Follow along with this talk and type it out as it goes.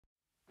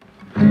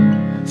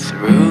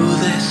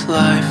this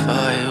life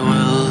I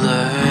will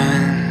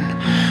learn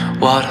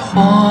what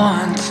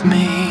haunts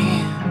me.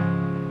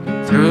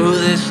 Through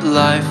this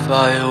life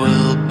I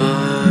will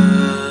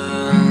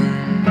burn.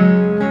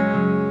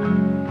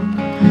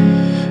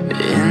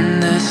 In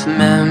this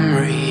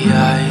memory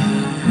I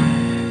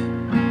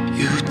heard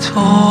you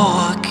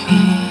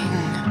talking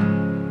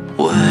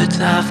words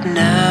I've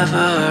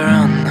never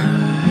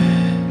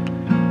unheard.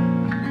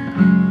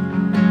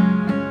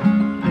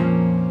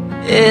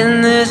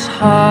 In this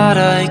heart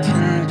I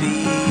can be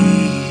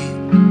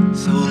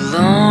so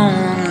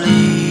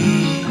lonely.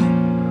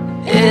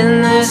 In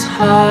this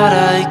heart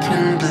I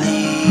can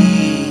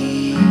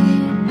bleed.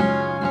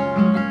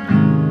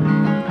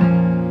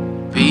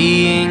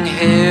 Being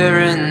here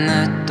in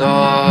the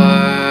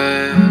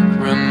dark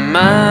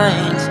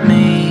reminds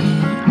me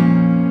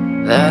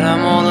that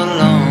I'm all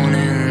alone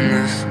in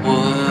this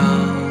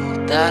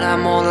world. That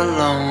I'm all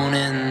alone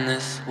in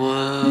this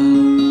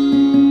world.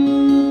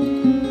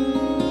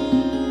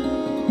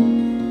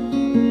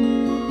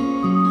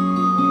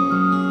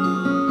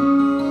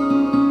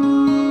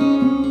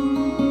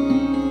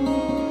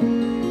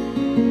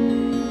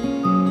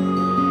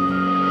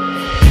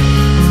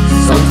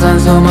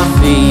 Sometimes all my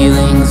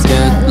feelings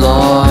get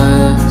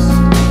lost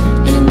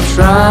in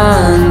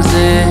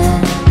transit,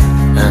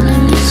 and I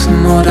need some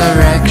more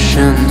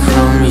direction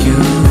from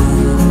you.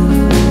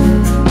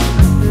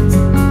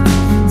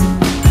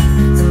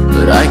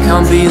 But I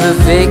can't be the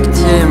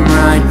victim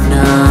right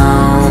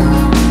now.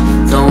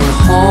 Don't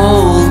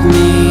hold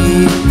me.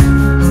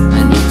 I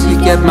need to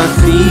get my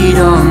feet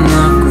on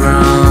the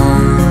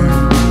ground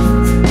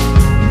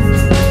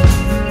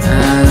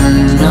and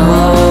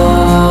know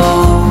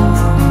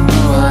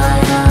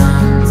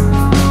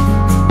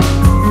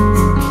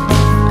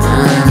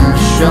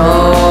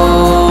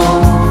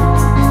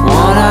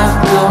what I've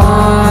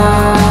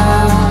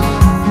got.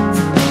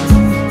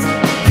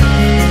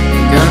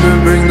 Gonna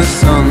bring the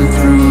sun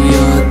through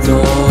your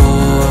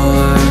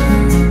door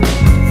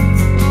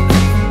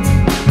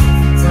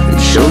and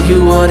show you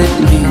what it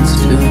means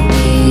to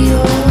be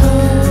yours.